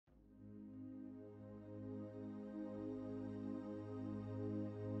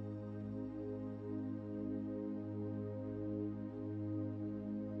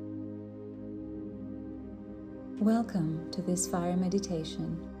Welcome to this fire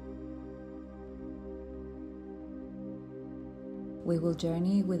meditation. We will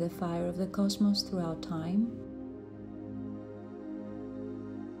journey with the fire of the cosmos throughout time,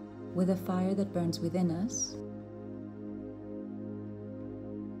 with a fire that burns within us,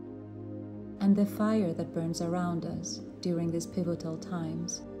 and the fire that burns around us during these pivotal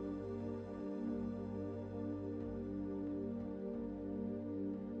times.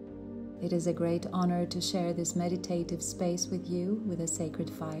 It is a great honor to share this meditative space with you with a sacred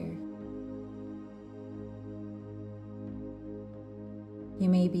fire. You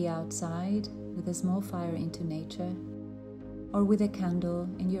may be outside with a small fire into nature, or with a candle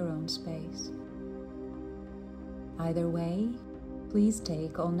in your own space. Either way, please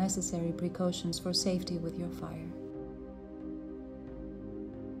take all necessary precautions for safety with your fire.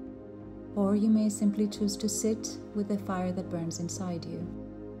 Or you may simply choose to sit with the fire that burns inside you,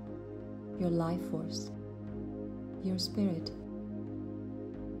 your life force, your spirit.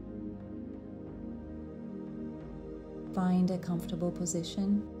 Find a comfortable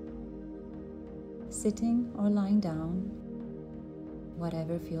position, sitting or lying down,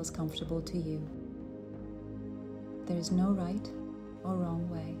 whatever feels comfortable to you. There is no right or wrong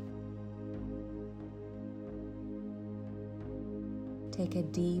way. Take a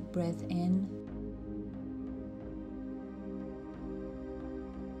deep breath in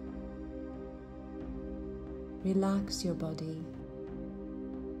Relax your body.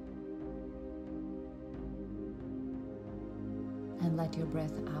 And let your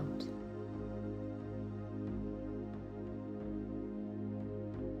breath out.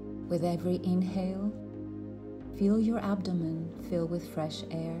 With every inhale, feel your abdomen fill with fresh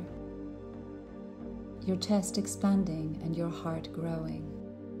air, your chest expanding and your heart growing.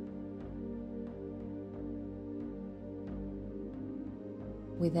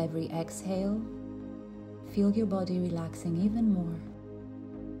 With every exhale, feel your body relaxing even more.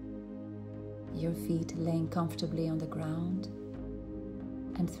 Your feet laying comfortably on the ground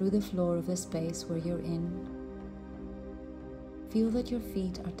and through the floor of the space where you're in. Feel that your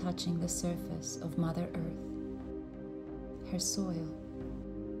feet are touching the surface of Mother Earth, her soil.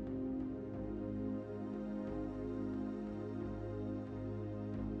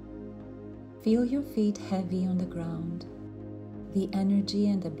 Feel your feet heavy on the ground. The energy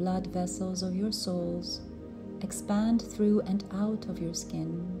and the blood vessels of your souls expand through and out of your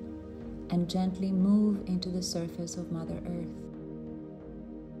skin and gently move into the surface of Mother Earth.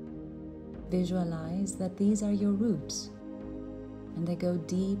 Visualize that these are your roots, and they go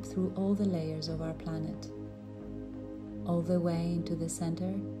deep through all the layers of our planet, all the way into the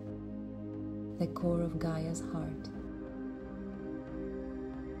center, the core of Gaia's heart.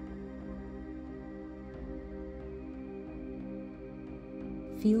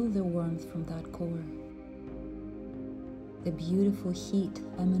 Feel the warmth from that core, the beautiful heat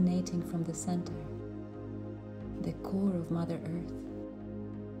emanating from the center, the core of Mother Earth,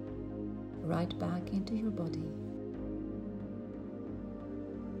 right back into your body.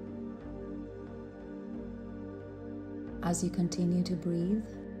 As you continue to breathe,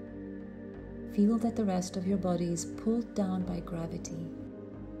 feel that the rest of your body is pulled down by gravity.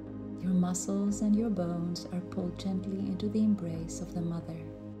 Your muscles and your bones are pulled gently into the embrace of the Mother.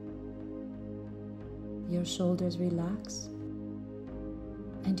 Your shoulders relax,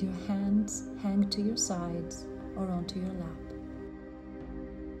 and your hands hang to your sides or onto your lap.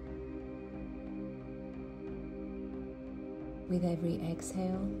 With every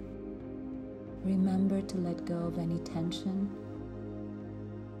exhale, remember to let go of any tension,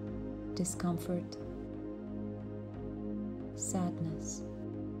 discomfort, sadness,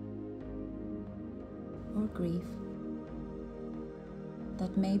 or grief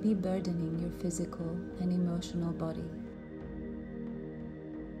that may be burdening your physical and emotional body.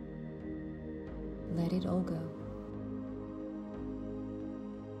 Let it all go.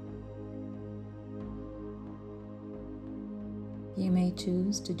 You may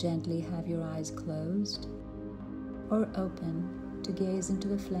choose to gently have your eyes closed or open to gaze into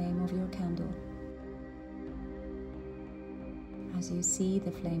the flame of your candle. As you see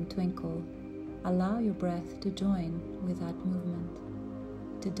the flame twinkle, allow your breath to join with that movement,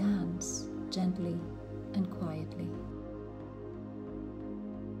 to dance gently and quietly.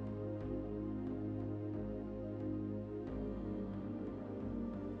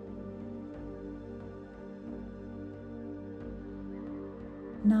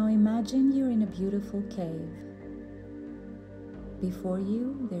 Now imagine you're in a beautiful cave. Before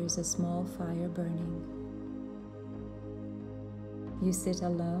you, there is a small fire burning. You sit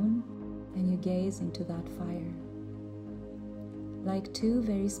alone and you gaze into that fire. Like two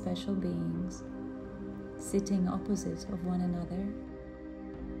very special beings, sitting opposite of one another,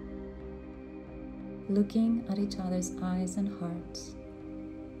 looking at each other's eyes and hearts,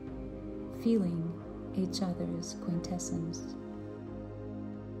 feeling each other's quintessence.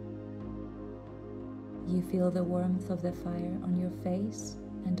 You feel the warmth of the fire on your face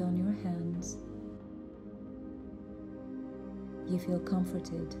and on your hands. You feel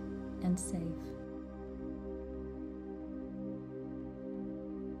comforted and safe.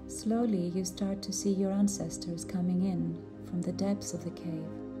 Slowly, you start to see your ancestors coming in from the depths of the cave.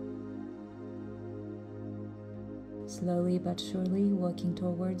 Slowly but surely walking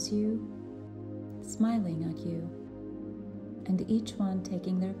towards you, smiling at you, and each one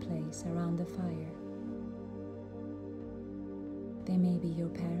taking their place around the fire. They may be your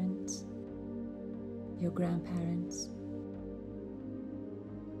parents, your grandparents,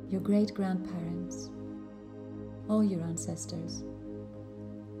 your great-grandparents, all your ancestors,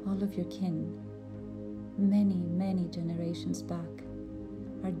 all of your kin, many, many generations back,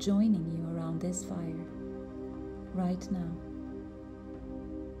 are joining you around this fire right now.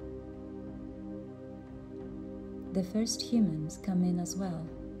 The first humans come in as well,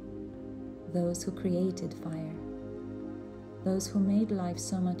 those who created fire, those who made life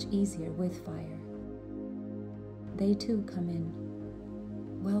so much easier with fire. They too come in.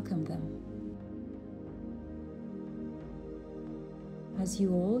 Welcome them. As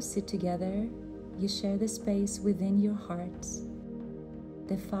you all sit together, you share the space within your hearts,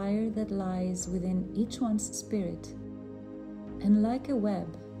 the fire that lies within each one's spirit, and like a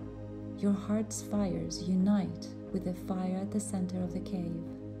web, your heart's fires unite with the fire at the center of the cave.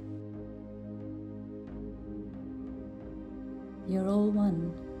 You're all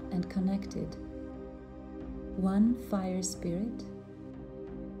one and connected. One fire spirit,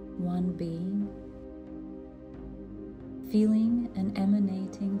 one being, feeling and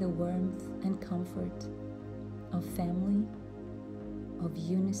emanating the warmth and comfort of family, of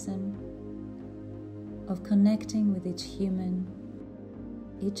unison, of connecting with each human,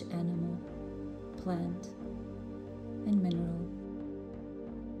 each animal, plant, and mineral.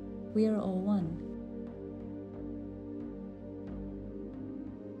 We are all one.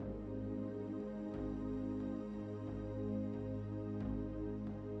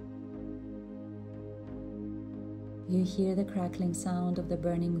 You hear the crackling sound of the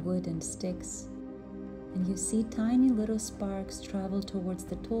burning wood and sticks, and you see tiny little sparks travel towards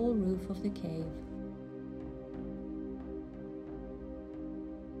the tall roof of the cave.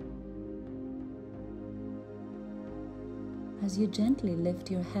 As you gently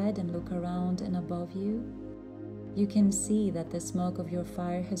lift your head and look around and above you, you can see that the smoke of your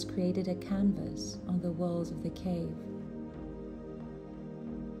fire has created a canvas on the walls of the cave.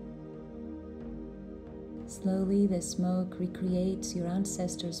 Slowly, the smoke recreates your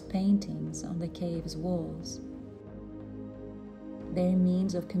ancestors' paintings on the cave's walls. Their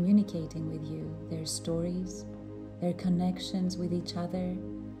means of communicating with you, their stories, their connections with each other,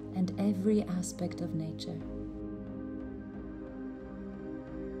 and every aspect of nature.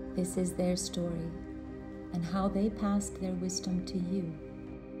 This is their story, and how they passed their wisdom to you.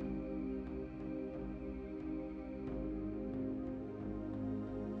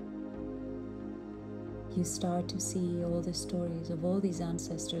 You start to see all the stories of all these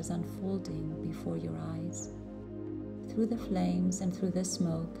ancestors unfolding before your eyes, through the flames and through the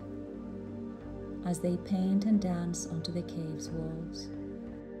smoke, as they paint and dance onto the cave's walls.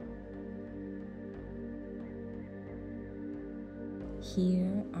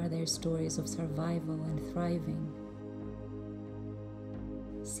 Here are their stories of survival and thriving.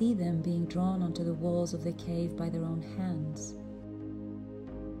 See them being drawn onto the walls of the cave by their own hands.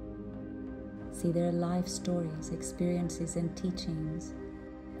 See their life stories, experiences, and teachings,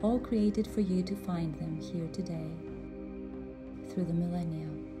 all created for you to find them here today, through the millennia.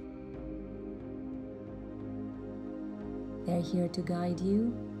 They're here to guide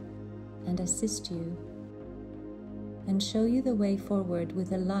you and assist you and show you the way forward with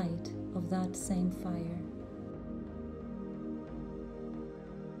the light of that same fire.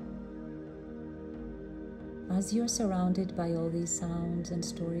 As you're surrounded by all these sounds and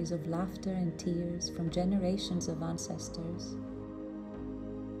stories of laughter and tears from generations of ancestors,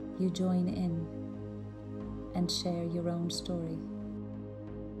 you join in and share your own story.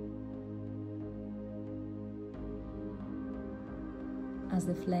 As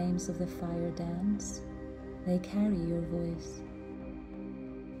the flames of the fire dance, they carry your voice,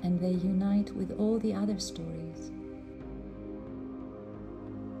 and they unite with all the other stories.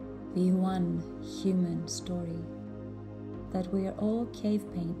 The one human story that we are all cave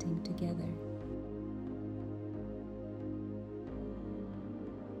painting together.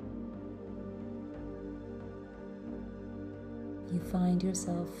 You find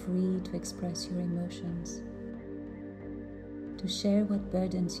yourself free to express your emotions, to share what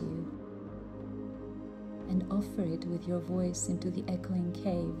burdens you, and offer it with your voice into the echoing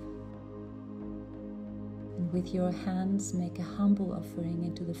cave. And with your hands make a humble offering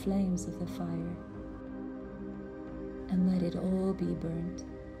into the flames of the fire, and let it all be burnt,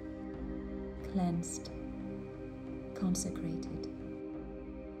 cleansed, consecrated.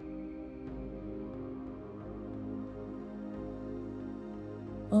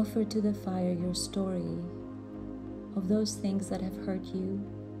 Offer to the fire your story of those things that have hurt you,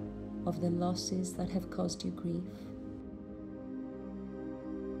 of the losses that have caused you grief.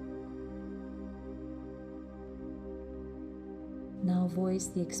 Now voice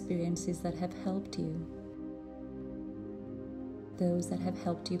the experiences that have helped you, those that have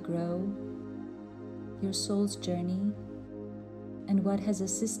helped you grow, your soul's journey, and what has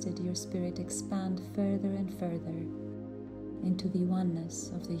assisted your spirit expand further and further into the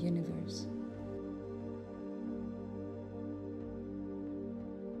oneness of the universe.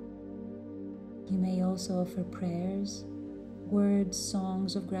 You may also offer prayers, words,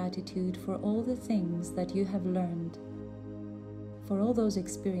 songs of gratitude for all the things that you have learned, for all those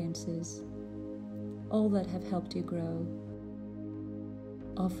experiences, all that have helped you grow.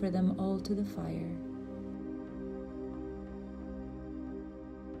 Offer them all to the fire.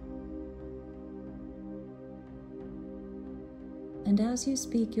 And as you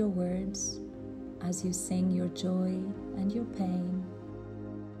speak your words, as you sing your joy and your pain,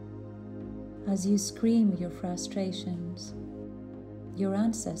 as you scream your frustrations, your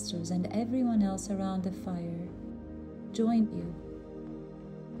ancestors and everyone else around the fire join you,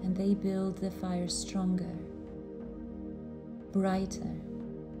 and they build the fire stronger, brighter,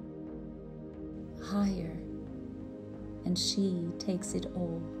 higher, and she takes it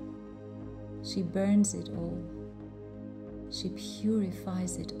all. She burns it all. She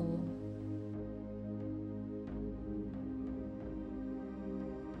purifies it all.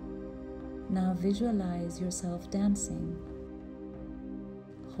 Now visualize yourself dancing,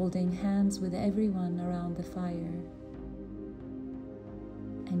 holding hands with everyone around the fire,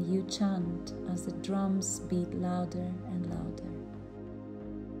 and you chant as the drums beat louder and louder.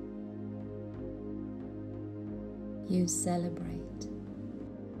 You celebrate,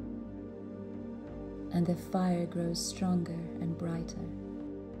 and the fire grows stronger and brighter.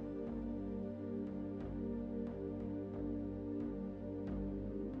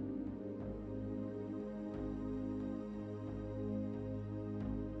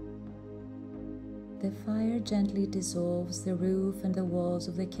 The fire gently dissolves the roof and the walls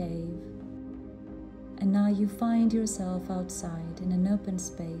of the cave, and now you find yourself outside in an open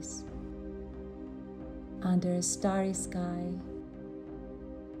space, under a starry sky,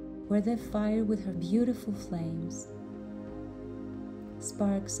 where the fire with her beautiful flames,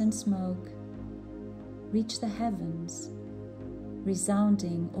 sparks and smoke reach the heavens,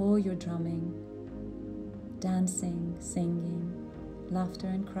 resounding all your drumming, dancing, singing, laughter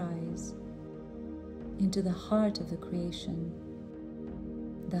and cries, into the heart of the creation,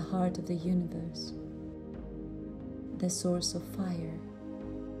 the heart of the universe, the source of fire,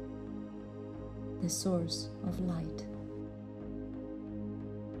 the source of light.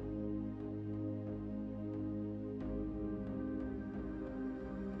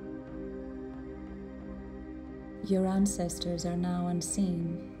 Your ancestors are now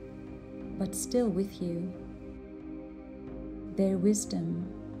unseen, but still with you. Their wisdom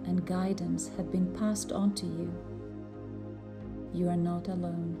and guidance have been passed on to you. You are not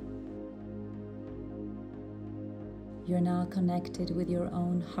alone. You're now connected with your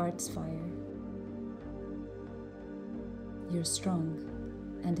own heart's fire. You're strong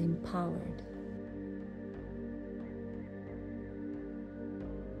and empowered.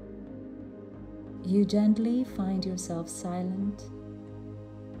 You gently find yourself silent,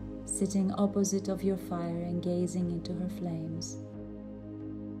 sitting opposite of your fire and gazing into her flames.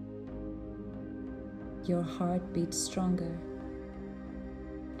 Your heart beats stronger,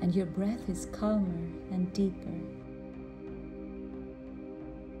 and your breath is calmer and deeper.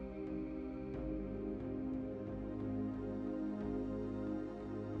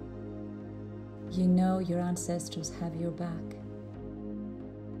 You know your ancestors have your back.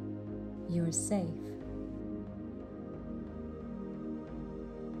 You're safe.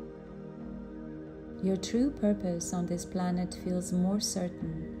 Your true purpose on this planet feels more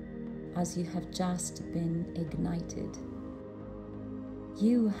certain as you have just been ignited.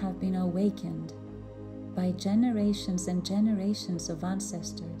 You have been awakened by generations and generations of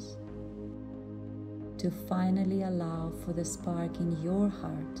ancestors to finally allow for the spark in your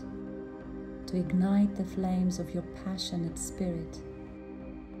heart to ignite the flames of your passionate spirit,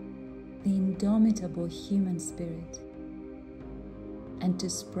 the indomitable human spirit, and to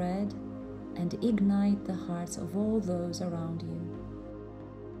spread and ignite the hearts of all those around you,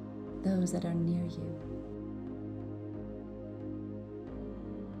 those that are near you.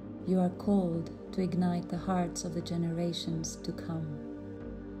 You are called to ignite the hearts of the generations to come.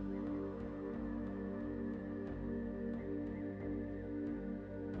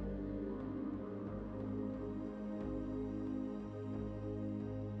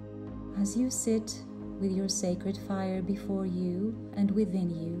 As you sit with your sacred fire before you and within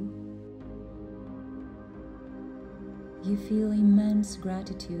you, you feel immense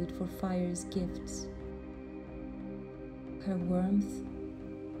gratitude for fire's gifts, her warmth,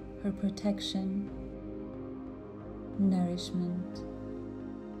 her protection, nourishment,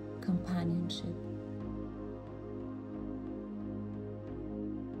 companionship.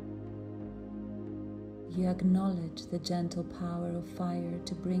 You acknowledge the gentle power of fire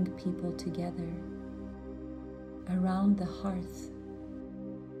to bring people together around the hearth,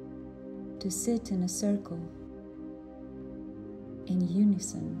 to sit in a circle, in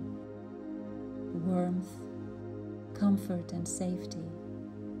unison, warmth, comfort, and safety,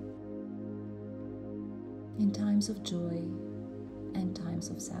 in times of joy and times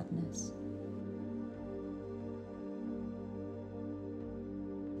of sadness.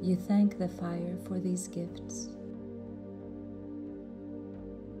 You thank the fire for these gifts.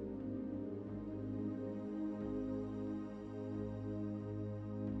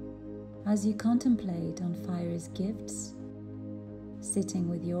 As you contemplate on fire's gifts, sitting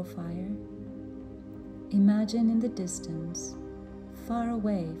with your fire, imagine in the distance, far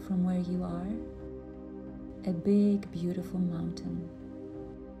away from where you are, a big, beautiful mountain.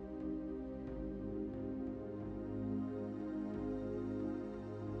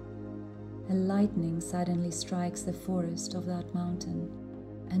 A lightning suddenly strikes the forest of that mountain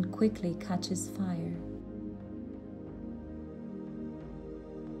and quickly catches fire.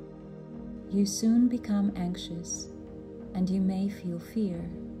 You soon become anxious and you may feel fear.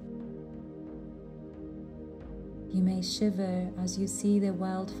 You may shiver as you see the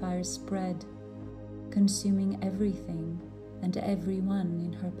wildfire spread, consuming everything and everyone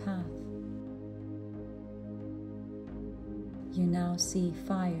in her path. You now see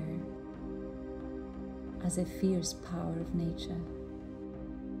fire as a fierce power of nature.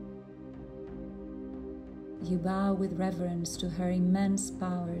 You bow with reverence to her immense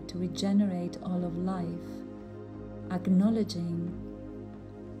power to regenerate all of life, acknowledging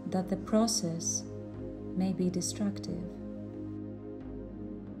that the process may be destructive.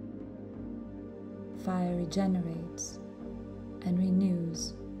 Fire regenerates and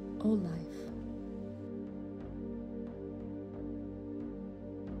renews all life.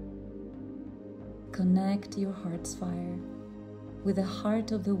 Connect your heart's fire with the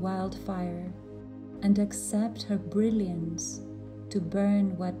heart of the wildfire and accept her brilliance to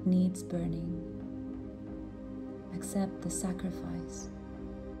burn what needs burning. Accept the sacrifice.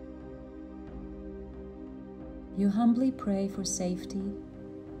 You humbly pray for safety,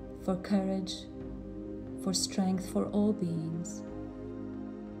 for courage, for strength for all beings.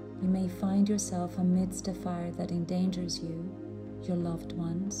 You may find yourself amidst a fire that endangers you, your loved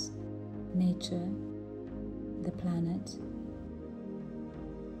ones, nature, the planet.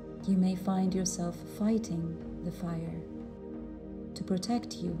 You may find yourself fighting the fire to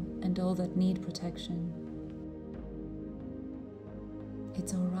protect you and all that need protection.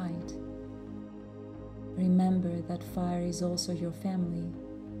 It's all right. Remember that fire is also your family,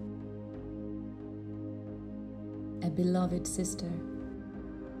 a beloved sister,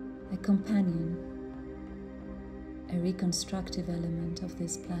 a companion, a reconstructive element of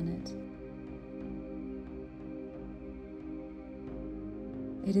this planet.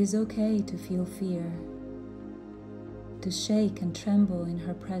 It is okay to feel fear, to shake and tremble in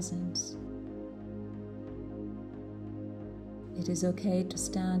her presence. It is okay to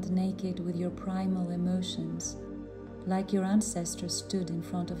stand naked with your primal emotions, like your ancestors stood in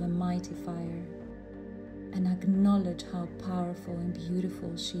front of a mighty fire, and acknowledge how powerful and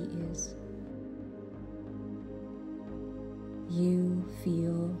beautiful she is. You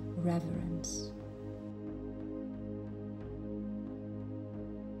feel reverence.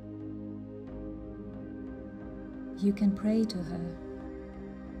 You can pray to her.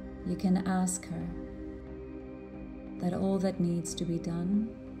 You can ask her that all that needs to be done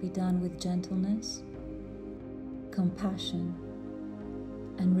with gentleness, compassion,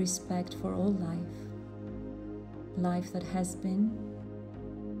 and respect for all life. Life that has been,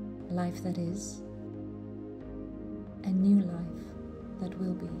 life that is, and new life that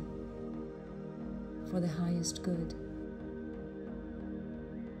will be. for the highest good.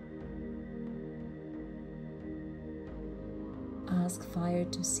 Ask fire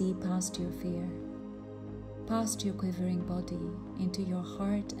to see past your fear, past your quivering body, into your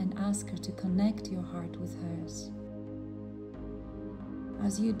heart, and ask her to connect your heart with hers,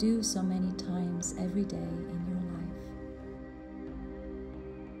 as you do so many times every day in your life.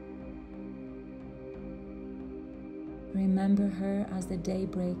 Remember her as the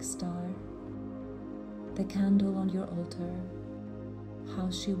daybreak star, the candle on your altar, how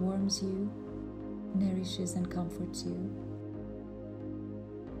she warms you, nourishes and comforts you.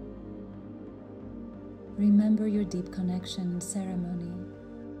 Remember your deep connection in ceremony,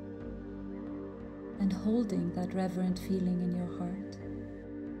 and holding that reverent feeling in your heart,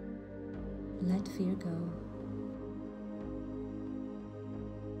 let fear go.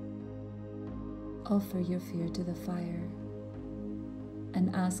 Offer your fear to the fire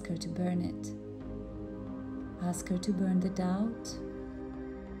and ask her to burn it. Ask her to burn the doubt,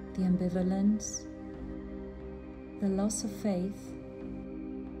 the ambivalence, the loss of faith,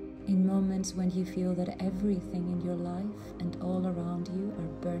 in moments when you feel that everything in your life and all around you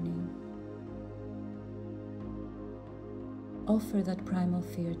are burning. Offer that primal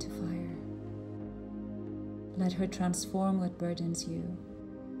fear to fire. Let her transform what burdens you,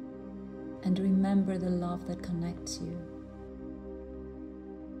 and remember the love that connects you,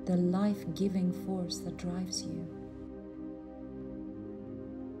 the life-giving force that drives you.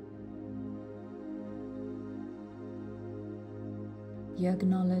 You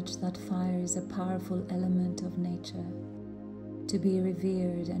acknowledge that fire is a powerful element of nature, to be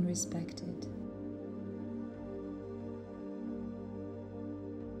revered and respected.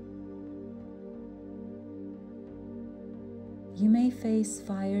 You may face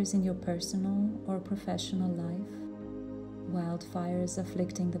fires in your personal or professional life, wildfires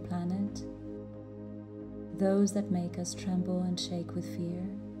afflicting the planet, those that make us tremble and shake with fear.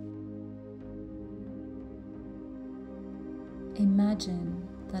 Imagine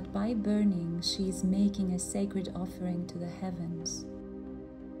that by burning, she is making a sacred offering to the heavens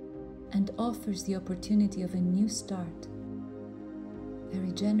and offers the opportunity of a new start, a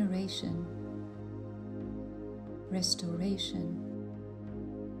regeneration, restoration,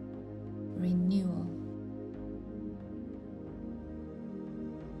 renewal.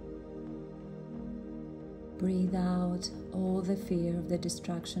 Breathe out all the fear of the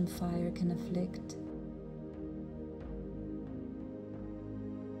destruction fire can afflict,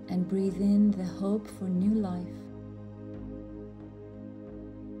 and breathe in the hope for new life.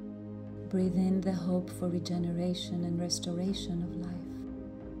 Breathe in the hope for regeneration and restoration of life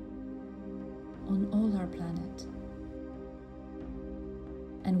on all our planet,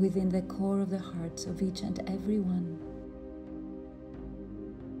 and within the core of the hearts of each and every one.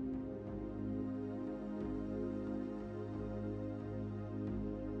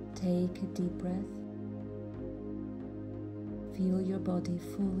 Take a deep breath. Feel your body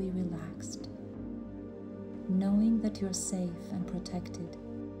fully relaxed, knowing that you're safe and protected,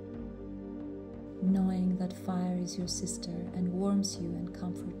 knowing that fire is your sister and warms you and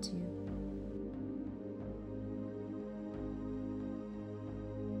comforts you.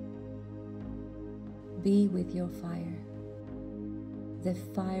 Be with your fire, the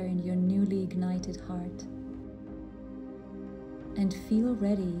fire in your newly ignited heart, and feel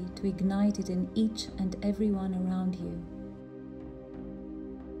ready to ignite it in each and every one around you.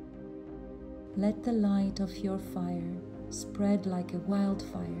 Let the light of your fire spread like a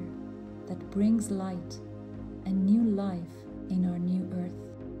wildfire that brings light and new life in our new earth.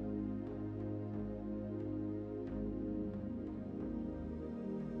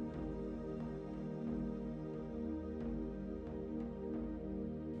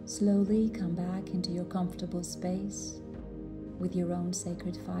 Slowly come back into your comfortable space with your own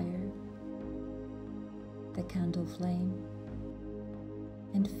sacred fire, the candle flame,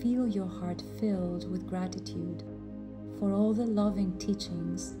 and feel your heart filled with gratitude for all the loving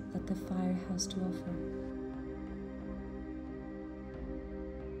teachings that the fire has to offer.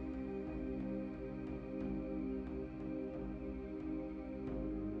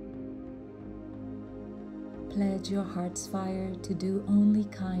 Pledge your heart's fire to do only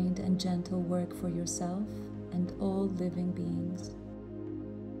kind and gentle work for yourself and all living beings.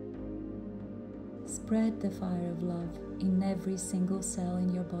 Spread the fire of love in every single cell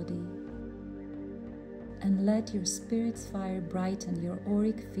in your body, and let your spirit's fire brighten your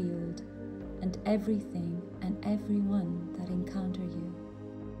auric field and everything and everyone that encounter you.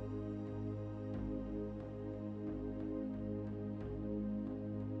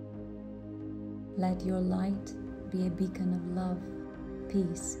 Let your light be a beacon of love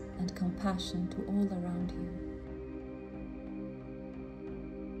peace and compassion to all around you.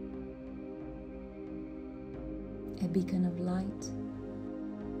 A beacon of light,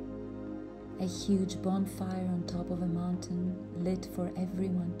 a huge bonfire on top of a mountain lit for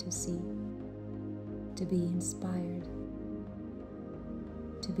everyone to see, to be inspired,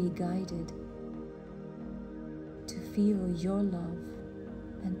 to be guided, to feel your love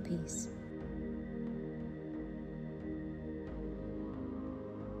and peace.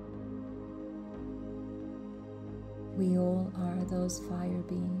 We all are those fire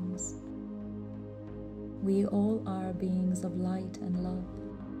beings. We all are beings of light and love.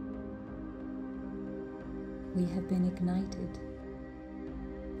 We have been ignited,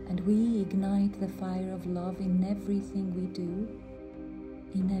 and we ignite the fire of love in everything we do,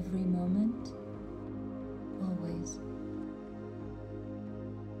 in every moment, always.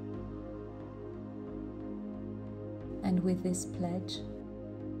 And with this pledge,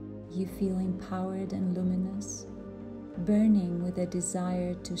 you feel empowered and luminous, burning with a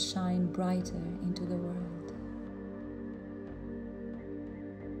desire to shine brighter into the world.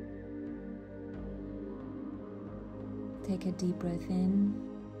 Take a deep breath in.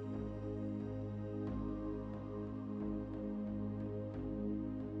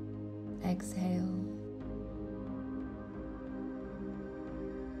 Exhale.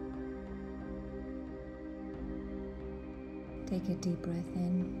 Take a deep breath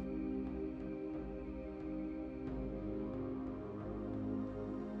in.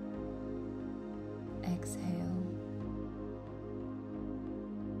 Exhale.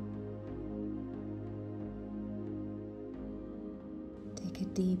 Take a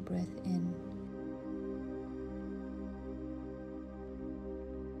deep breath in.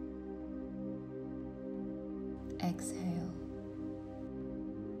 Exhale.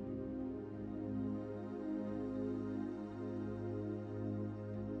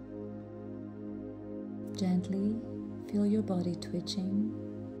 Gently feel your body twitching,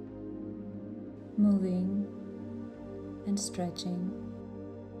 moving and stretching,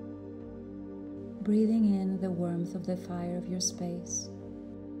 breathing in the warmth of the fire of your space.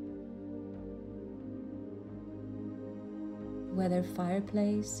 Whether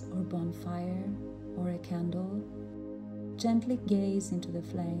fireplace or bonfire or a candle, gently gaze into the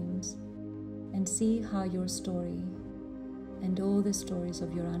flames and see how your story and all the stories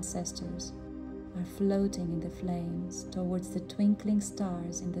of your ancestors are floating in the flames towards the twinkling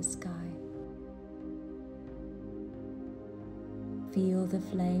stars in the sky. Feel the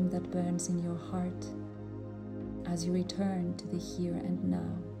flame that burns in your heart as you return to the here and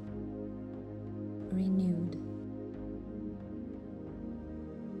now, renewed.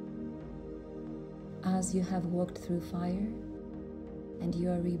 As you have walked through fire and you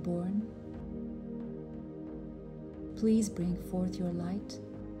are reborn, please bring forth your light,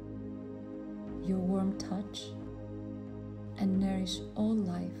 your warm touch, and nourish all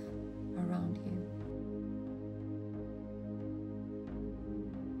life around you.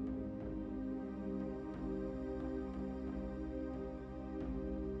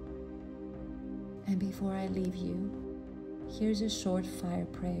 And before I leave you, here's a short fire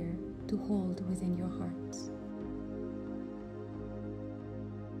prayer to hold within your hearts.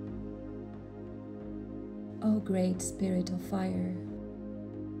 O great Spirit of fire,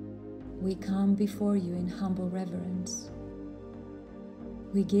 we come before you in humble reverence.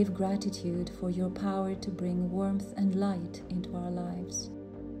 We give gratitude for your power to bring warmth and light into our lives.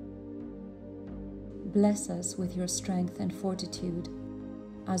 Bless us with your strength and fortitude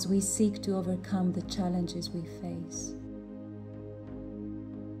as we seek to overcome the challenges we face.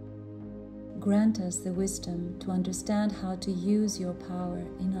 Grant us the wisdom to understand how to use your power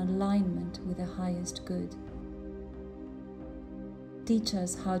in alignment with the highest good. Teach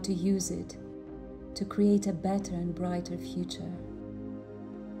us how to use it to create a better and brighter future.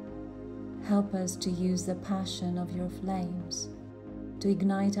 Help us to use the passion of your flames to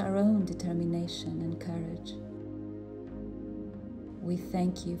ignite our own determination and courage. We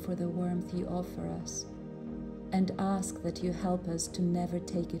thank you for the warmth you offer us and ask that you help us to never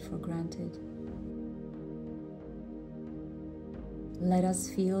take it for granted. Let us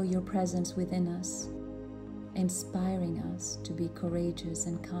feel your presence within us, inspiring us to be courageous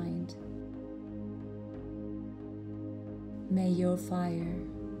and kind. May your fire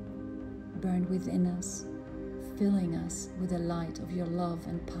burn within us, filling us with the light of your love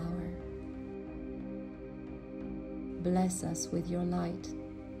and power. Bless us with your light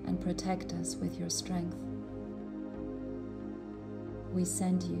and protect us with your strength. We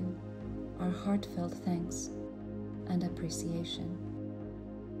send you our heartfelt thanks and appreciation.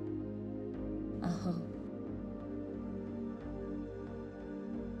 Aho.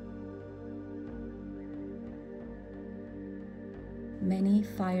 Many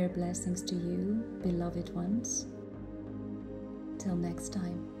fire blessings to you, beloved ones. Till next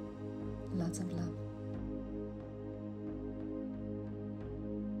time, lots of love.